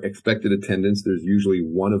are expected attendance. There's usually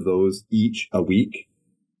one of those each a week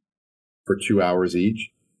for 2 hours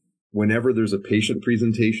each. Whenever there's a patient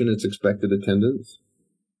presentation, it's expected attendance.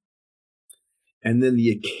 And then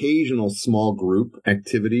the occasional small group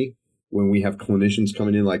activity when we have clinicians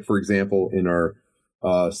coming in, like, for example, in our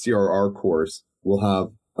CRR course, we'll have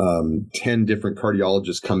 10 different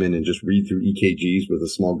cardiologists come in and just read through EKGs with a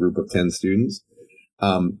small group of 10 students.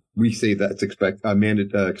 We say that's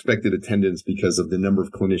expected attendance because of the number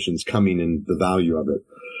of clinicians coming and the value of it.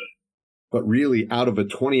 But really, out of a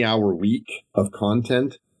 20-hour week of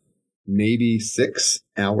content, maybe 6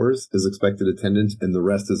 hours is expected attendance, and the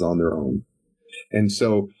rest is on their own. And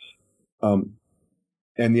so,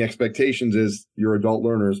 and the expectations is your adult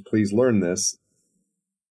learners, please learn this.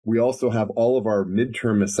 We also have all of our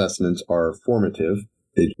midterm assessments are formative.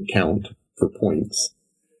 They count for points.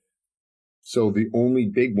 So the only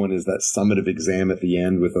big one is that summative exam at the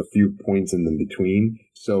end with a few points in the between.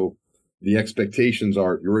 So the expectations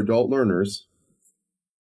are your adult learners,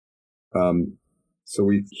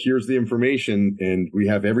 So here's the information, and we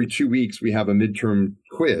have every 2 weeks, we have a midterm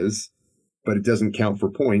quiz, but it doesn't count for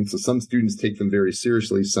points. So some students take them very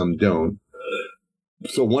seriously, some don't.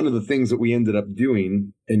 So one of the things that we ended up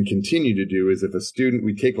doing and continue to do is if a student,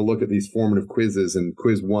 we take a look at these formative quizzes, and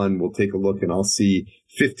quiz 1, we'll take a look and I'll see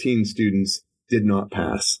 15 students did not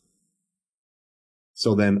pass.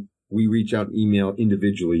 So then we reach out and email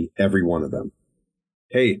individually every one of them.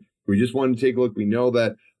 Hey, we just wanted to take a look. We know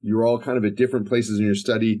that you're all kind of at different places in your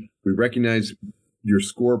study. We recognize your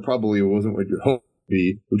score probably wasn't what you hoped to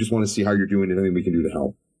be. We just want to see how you're doing and anything we can do to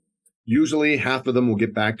help. Usually half of them will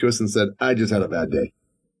get back to us and said, I just had a bad day.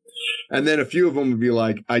 And then a few of them would be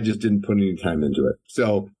like, I just didn't put any time into it.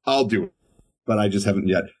 So I'll do it, but I just haven't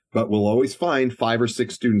yet. But we'll always find 5 or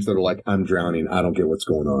 6 students that are like, I'm drowning. I don't get what's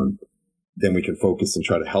going on. Then we can focus and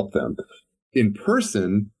try to help them. In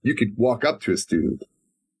person, you could walk up to a student.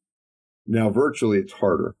 Now, virtually, it's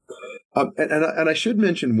harder. And I should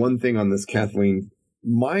mention one thing on this, Kathleen.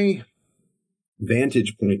 My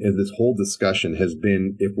vantage point of this whole discussion has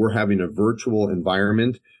been if we're having a virtual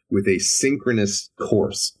environment with a synchronous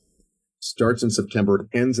course, starts in September,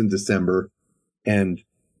 ends in December, and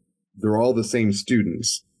they're all the same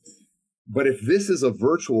students. But if this is a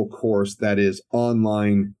virtual course that is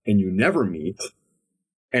online and you never meet,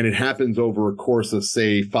 and it happens over a course of,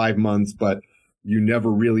 say, 5 months, but you never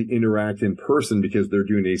really interact in person because they're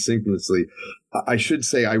doing asynchronously, I should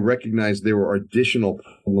say I recognize there are additional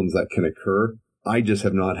problems that can occur. I just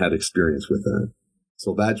have not had experience with that.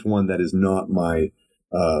 So that's one that is not my,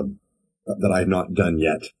 that I've not done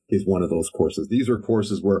yet, is one of those courses. These are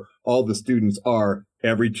courses where all the students are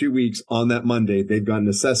every 2 weeks on that Monday, they've got an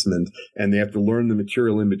assessment and they have to learn the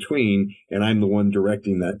material in between. And I'm the one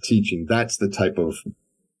directing that teaching. That's the type of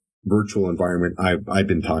virtual environment I've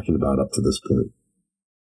been talking about up to this point.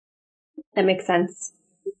 That makes sense.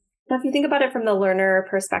 Now, if you think about it from the learner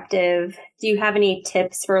perspective, do you have any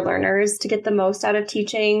tips for learners to get the most out of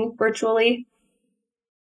teaching virtually?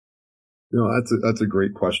 No, that's a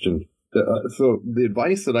great question. So the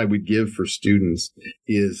advice that I would give for students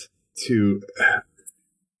is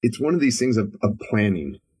it's one of these things of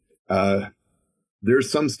planning.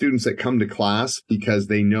 There's some students that come to class because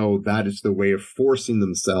they know that is the way of forcing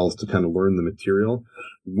themselves to kind of learn the material.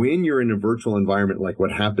 When you're in a virtual environment like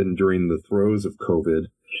what happened during the throes of COVID,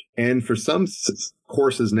 and for some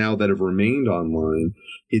courses now that have remained online,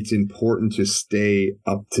 it's important to stay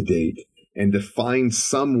up to date and to find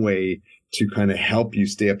some way to kind of help you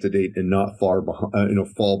stay up to date and not fall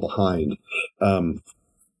behind.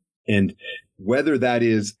 And whether that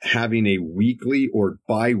is having a weekly or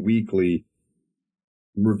bi-weekly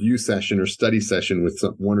review session or study session with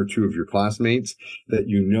one or two of your classmates, that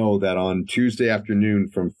you know that on Tuesday afternoon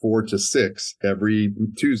from 4 to 6 every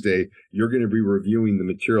Tuesday, you're going to be reviewing the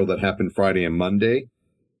material that happened Friday and Monday.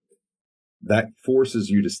 That forces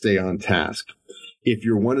you to stay on task. If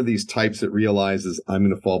you're one of these types that realizes I'm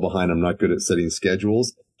going to fall behind, I'm not good at setting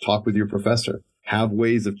schedules, talk with your professor. Have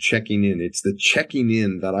ways of checking in. It's the checking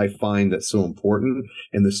in that I find that's so important.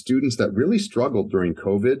 And the students that really struggled during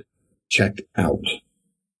COVID checked out.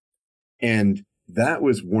 And that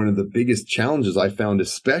was one of the biggest challenges I found,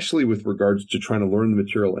 especially with regards to trying to learn the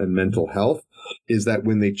material and mental health, is that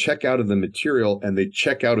when they check out of the material and they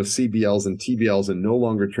check out of CBLs and TBLs and no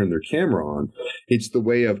longer turn their camera on, it's the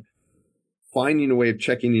way of finding a way of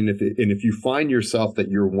checking in. And if you find yourself that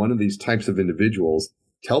you're one of these types of individuals,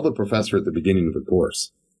 tell the professor at the beginning of the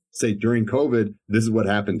course. Say, during COVID, this is what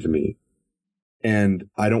happened to me, and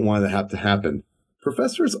I don't want that to happen.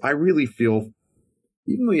 Professors, I really feel,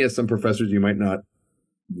 even though you have some professors you might not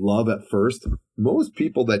love at first, most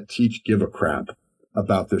people that teach give a crap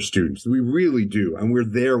about their students. We really do. And we're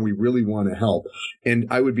there and we really want to help. And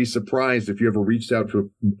I would be surprised if you ever reached out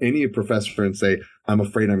to any professor and say, I'm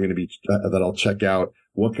afraid I'm going to be, that I'll check out.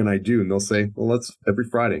 What can I do? And they'll say, well, every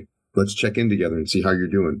Friday, let's check in together and see how you're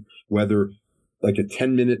doing. Whether like a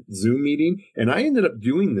 10-minute Zoom meeting. And I ended up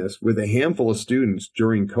doing this with a handful of students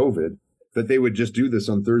during COVID, that they would just do this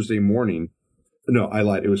on Thursday morning. No, I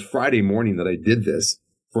lied. It was Friday morning that I did this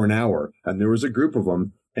for an hour. And there was a group of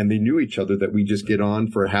them, and they knew each other, that we just get on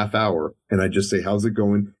for a half hour. And I just say, how's it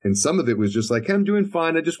going? And some of it was just like, I'm doing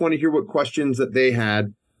fine. I just want to hear what questions that they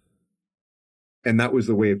had. And that was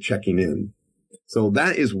the way of checking in. So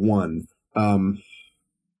that is one. That's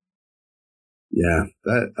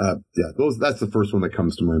the first one that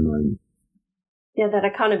comes to my mind. Yeah, that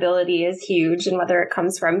accountability is huge. And whether it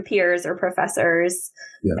comes from peers or professors,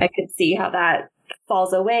 I could see how that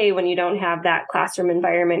falls away when you don't have that classroom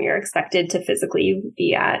environment you're expected to physically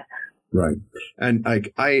be at. Right. And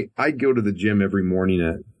I go to the gym every morning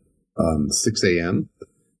at 6 a.m.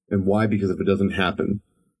 And why? Because if it doesn't happen,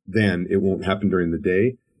 then it won't happen during the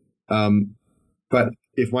day. But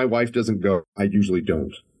if my wife doesn't go, I usually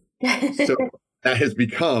don't. So that has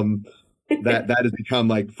become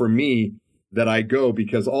like for me that I go,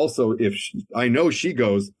 because also if I know she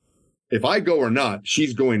goes, if I go or not,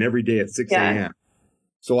 she's going every day at 6 a.m.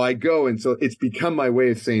 So I go. And so it's become my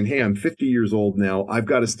way of saying, hey, I'm 50 years old now. I've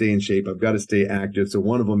got to stay in shape. I've got to stay active. So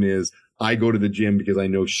one of them is I go to the gym because I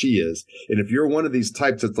know she is. And if you're one of these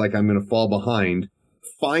types that's like, I'm going to fall behind,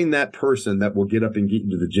 find that person that will get up and get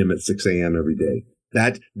you to the gym at 6 a.m. every day.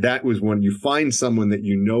 That was when you find someone that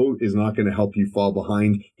you know is not going to help you fall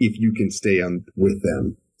behind if you can stay on with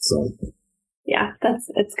them. So yeah,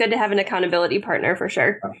 it's good to have an accountability partner for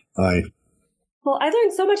sure. Well, I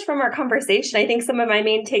learned so much from our conversation. I think some of my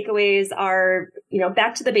main takeaways are,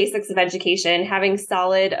 back to the basics of education, having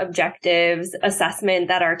solid objectives, assessment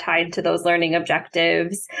that are tied to those learning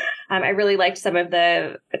objectives. I really liked some of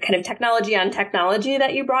the kind of technology on technology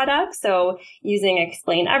that you brought up. So using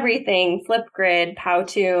Explain Everything, Flipgrid,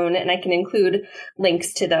 Powtoon, and I can include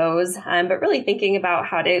links to those. But really thinking about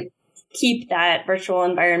how to keep that virtual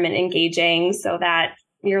environment engaging so that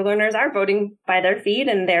your learners are voting by their feet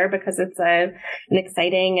and there because it's an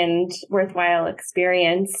exciting and worthwhile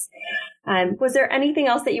experience. Was there anything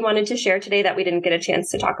else that you wanted to share today that we didn't get a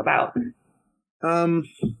chance to talk about?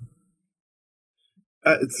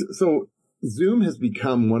 So Zoom has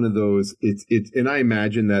become one of those, and I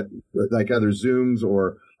imagine that like other Zooms,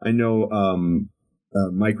 or I know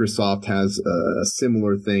Microsoft has a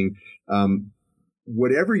similar thing.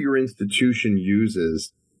 Whatever your institution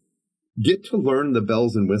uses, get to learn the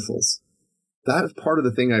bells and whistles. That is part of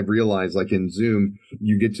the thing I've realized, like in Zoom,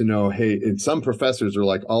 you get to know, hey, and some professors are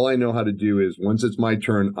like, all I know how to do is once it's my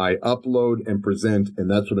turn, I upload and present,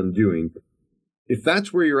 and that's what I'm doing. If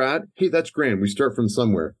that's where you're at, hey, that's grand. We start from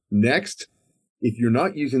somewhere. Next, if you're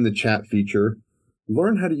not using the chat feature,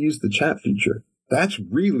 learn how to use the chat feature. That's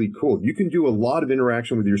really cool. You can do a lot of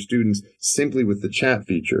interaction with your students simply with the chat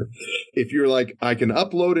feature. If you're like, I can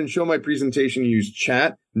upload and show my presentation and use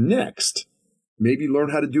chat, next, maybe learn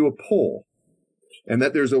how to do a poll. And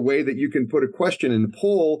that there's a way that you can put a question, and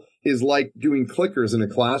poll is like doing clickers in a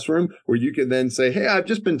classroom where you can then say, hey, I've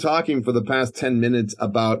just been talking for the past 10 minutes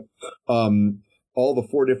about all the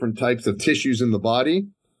 4 different types of tissues in the body.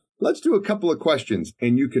 Let's do a couple of questions,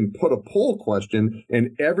 and you can put a poll question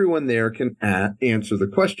and everyone there can answer the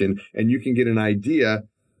question, and you can get an idea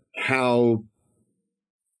how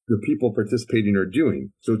the people participating are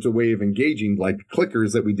doing. So it's a way of engaging, like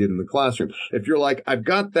clickers that we did in the classroom. If you're like, I've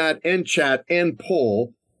got that and chat and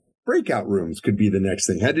poll, breakout rooms could be the next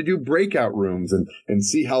thing. Had to do breakout rooms and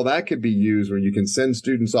see how that could be used, where you can send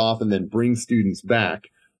students off and then bring students back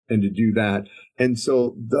and to do that. And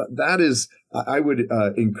so that is, I would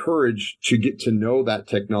encourage to get to know that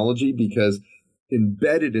technology, because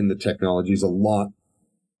embedded in the technology is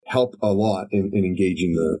help a lot in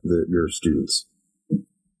engaging your students.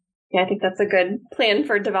 Yeah, I think that's a good plan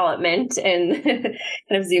for development and kind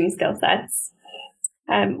of Zoom skill sets.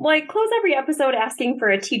 Well, I close every episode asking for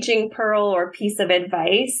a teaching pearl or piece of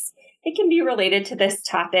advice. It can be related to this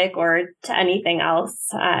topic or to anything else,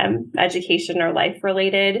 education or life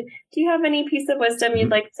related. Do you have any piece of wisdom you'd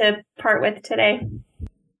like to part with today?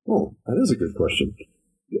 Oh, that is a good question.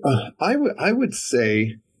 I would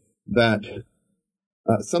say that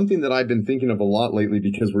something that I've been thinking of a lot lately,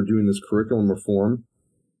 because we're doing this curriculum reform,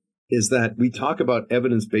 is that we talk about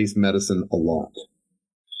evidence-based medicine a lot.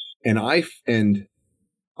 And I think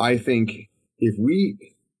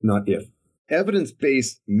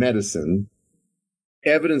evidence-based medicine,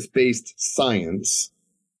 evidence-based science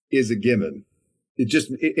is a given.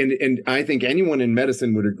 And I think anyone in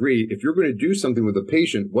medicine would agree, if you're going to do something with a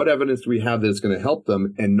patient, what evidence do we have that it's going to help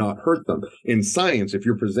them and not hurt them? In science, if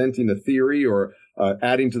you're presenting a theory or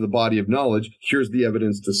adding to the body of knowledge, here's the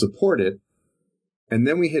evidence to support it. And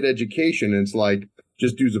then we hit education, and it's like,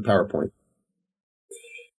 just do the PowerPoint.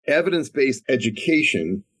 Evidence-based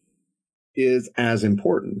education is as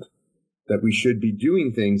important, that we should be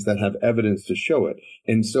doing things that have evidence to show it.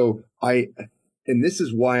 And so and this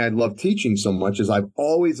is why I love teaching so much, is I'm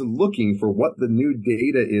always looking for what the new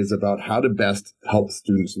data is about how to best help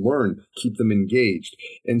students learn, keep them engaged.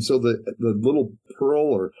 And so the little pearl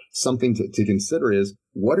or something to consider is,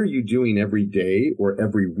 what are you doing every day or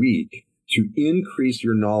every week to increase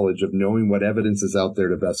your knowledge of knowing what evidence is out there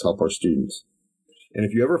to best help our students? And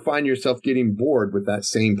if you ever find yourself getting bored with that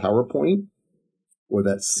same PowerPoint or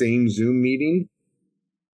that same Zoom meeting,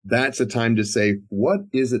 that's a time to say, what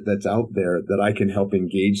is it that's out there that I can help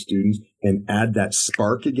engage students and add that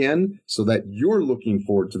spark again, so that you're looking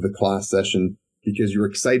forward to the class session because you're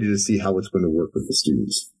excited to see how it's going to work with the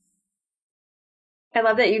students. I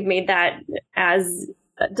love that you've made that as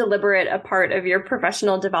deliberate a part of your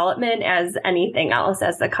professional development as anything else,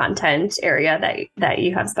 as the content area that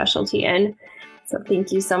you have specialty in. So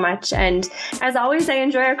thank you so much. And as always, I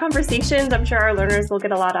enjoy our conversations. I'm sure our learners will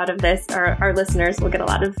get a lot out of this, or our listeners will get a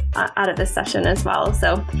lot of out of this session as well.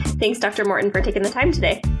 So thanks, Dr. Morton, for taking the time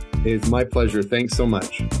today. It's my pleasure. Thanks so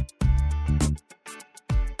much.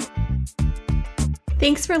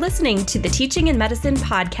 Thanks for listening to the Teaching in Medicine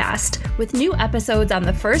podcast, with new episodes on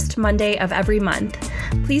the first Monday of every month.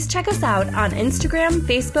 Please check us out on Instagram,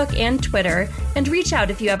 Facebook, and Twitter, and reach out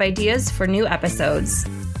if you have ideas for new episodes.